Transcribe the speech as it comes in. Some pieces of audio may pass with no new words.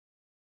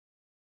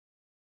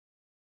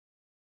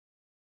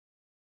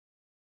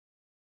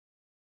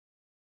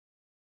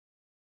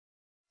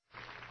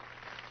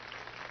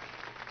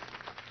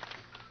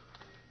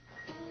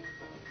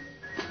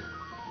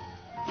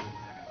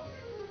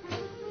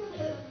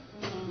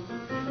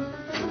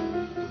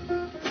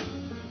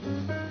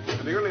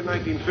early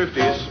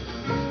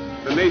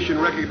 1950s, the nation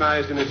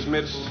recognized in its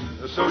midst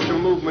a social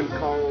movement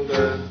called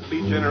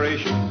Beat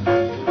Generation.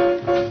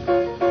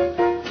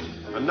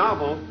 A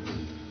novel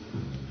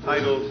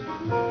titled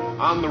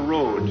On the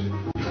Road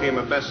became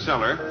a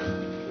bestseller,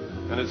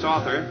 and its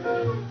author,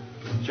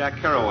 Jack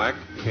Kerouac,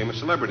 became a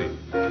celebrity,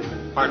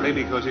 partly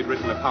because he'd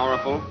written a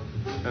powerful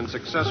and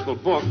successful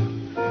book,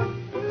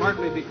 and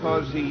partly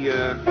because he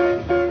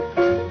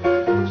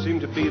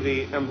seemed to be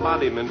the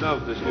embodiment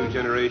of this new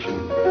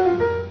generation.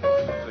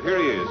 So here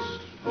he is,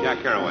 Jack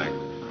Kerouac.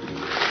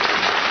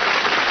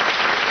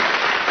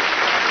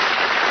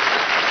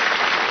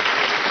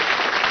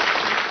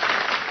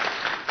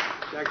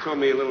 Jack told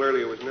me a little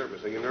earlier he was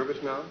nervous. Are you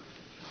nervous now?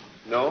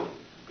 No?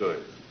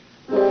 Good.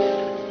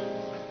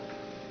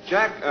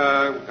 Jack,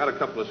 got a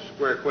couple of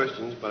square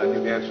questions, but I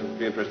think the answer would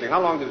be interesting.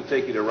 How long did it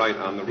take you to write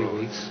On the Road?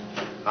 3 weeks.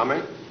 How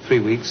many? 3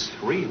 weeks.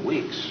 3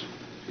 weeks?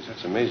 Geez,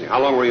 that's amazing.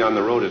 How long were you on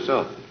the road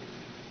itself?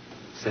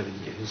 7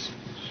 years.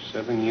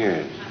 7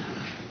 years.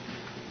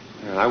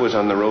 Yeah, I was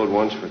on the road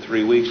once for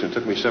 3 weeks, and it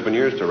took me 7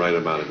 years to write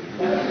about it.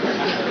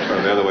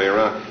 Or the other way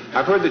around.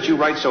 I've heard that you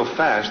write so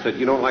fast that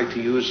you don't like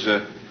to use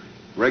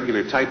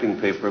regular typing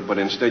paper, but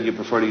instead you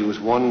prefer to use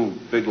one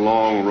big,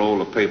 long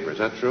roll of paper. Is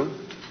that true?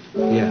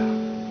 Yeah.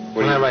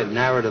 When I write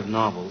narrative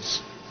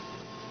novels,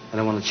 and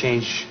I want to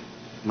change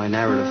my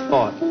narrative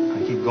thought,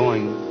 I keep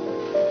going.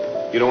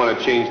 You don't want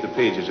to change the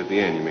pages at the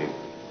end, you mean?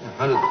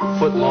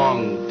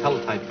 100-foot-long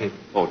teletype paper.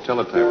 Oh,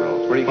 teletype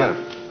rolls. Where do you get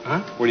them?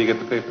 Huh? Where do you get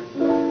the paper?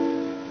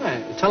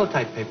 Yeah,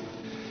 teletype paper.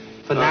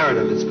 For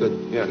narrative, it's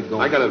good. Yeah. Good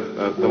going. I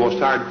got the most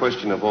hard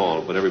question of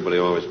all, but everybody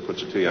always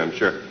puts it to you, I'm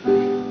sure.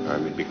 I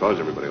mean, because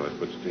everybody always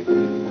puts it to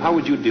you. How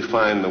would you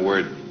define the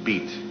word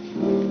beat?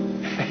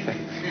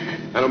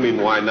 I don't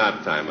mean why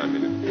not time. I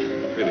mean,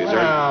 really, is there...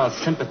 Well,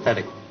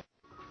 sympathetic.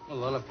 Well,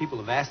 a lot of people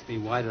have asked me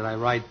why did I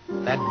write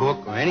that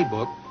book or any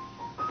book.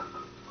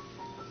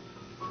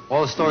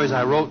 All the stories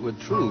I wrote were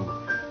true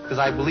because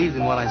I believed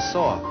in what I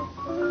saw.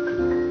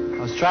 I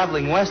was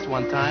traveling west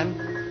one time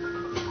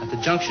at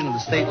the junction of the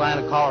state line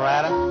of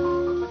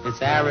Colorado, its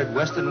arid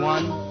western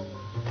one,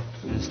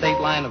 and the state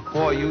line of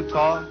poor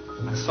Utah.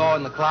 I saw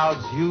in the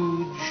clouds,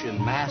 huge and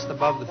massed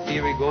above the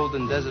fiery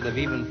golden desert of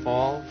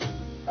Evenfall,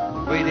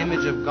 the great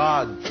image of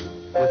God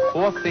with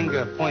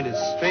forefinger pointed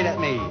straight at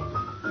me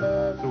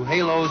through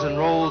halos and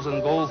rolls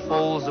and gold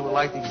folds that were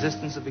like the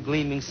existence of a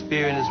gleaming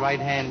spear in his right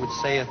hand, which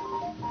saith,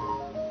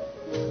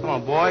 "Come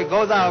on, boy,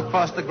 go thou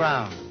across the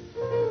ground.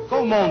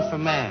 Go moan for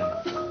man.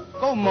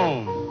 Go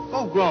moan.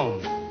 Go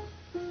groan.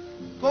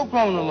 Go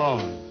groan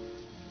alone.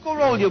 Go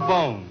roll your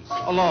bones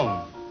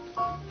alone.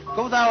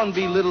 Go thou and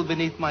be little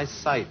beneath my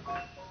sight.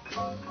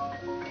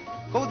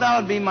 Go thou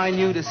and be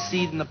minute as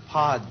seed in the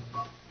pod.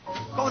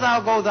 Go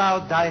thou,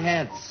 die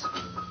hence.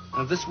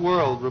 And of this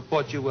world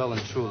report you well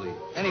and truly."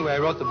 Anyway, I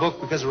wrote the book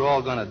because we're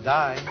all gonna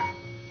die.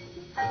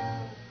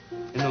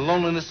 In the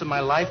loneliness of my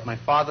life, my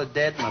father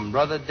dead, my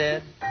brother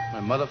dead, my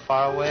mother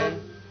far away,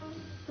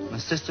 my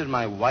sister and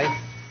my wife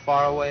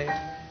far away.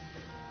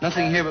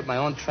 Nothing here but my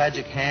own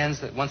tragic hands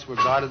that once were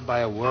guarded by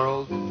a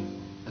world,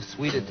 a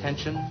sweet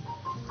attention,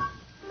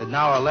 that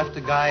now are left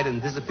to guide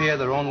and disappear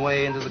their own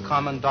way into the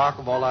common dark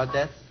of all our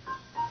death.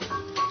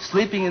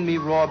 Sleeping in me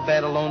raw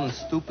bed alone and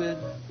stupid,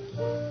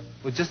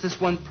 with just this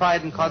one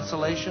pride and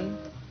consolation.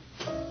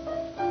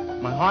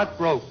 My heart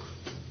broke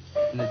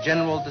in a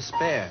general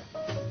despair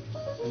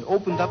and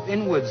opened up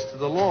inwards to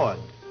the Lord.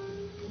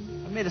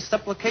 I made a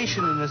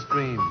supplication in this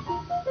dream.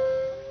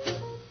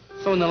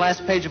 So in the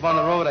last page of On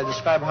the Road, I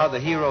describe how the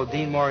hero,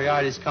 Dean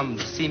Moriarty's come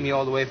to see me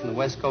all the way from the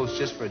West Coast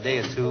just for a day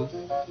or two.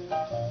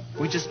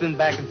 We've just been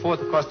back and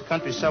forth across the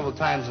country several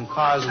times in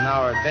cars, and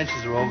now our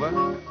adventures are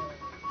over.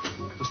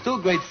 We're still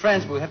great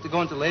friends, but we have to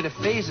go into later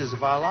phases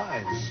of our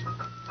lives.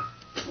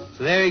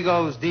 So there he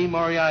goes, Dean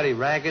Moriarty,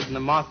 ragged in a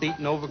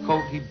moth-eaten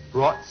overcoat he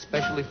brought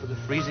specially for the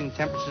freezing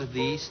temperatures of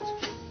the East.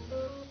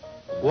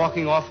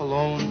 Walking off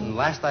alone, and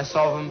last I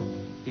saw him,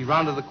 he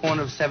rounded the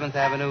corner of 7th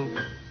Avenue,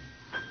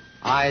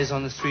 eyes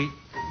on the street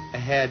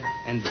ahead,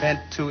 and bent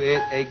to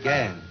it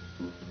again.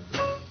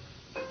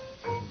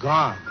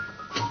 Gone.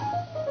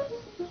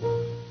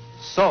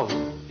 So,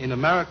 in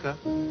America,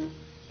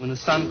 when the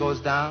sun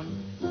goes down,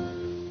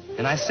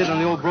 and I sit on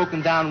the old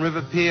broken-down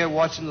river pier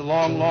watching the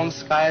long, long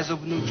skies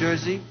over New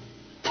Jersey,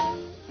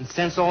 and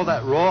sense all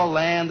that raw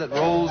land that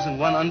rolls in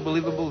one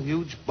unbelievable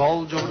huge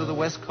bulge over to the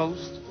West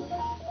Coast,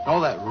 and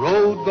all that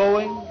road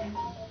going,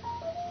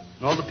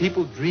 and all the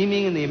people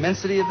dreaming in the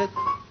immensity of it.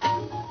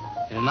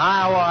 In an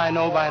hour, I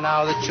know by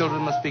now that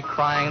children must be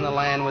crying in the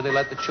land where they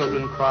let the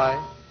children cry.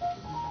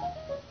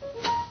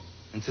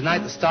 And tonight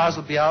the stars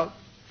will be out,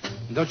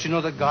 and don't you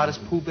know that God is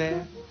Pooh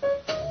Bear?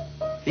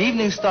 The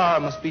evening star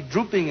must be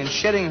drooping and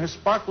shedding her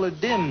sparkler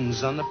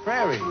dims on the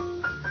prairie,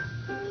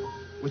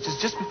 which is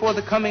just before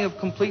the coming of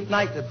complete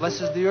night that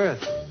blesses the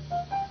earth,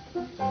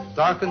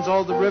 darkens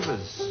all the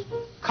rivers,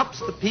 cups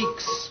the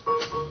peaks,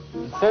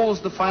 and folds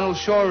the final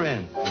shore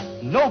in.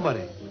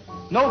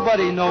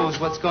 Nobody knows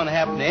what's going to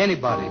happen to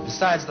anybody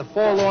besides the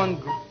forlorn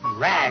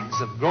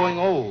rags of growing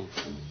old.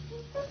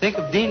 think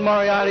of Dean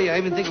Moriarty, I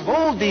even think of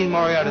old Dean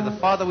Moriarty, the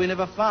father we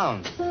never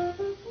found.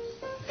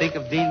 Think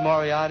of Dean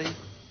Moriarty,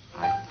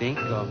 I think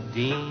of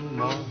Dean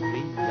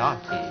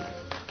Moriarty.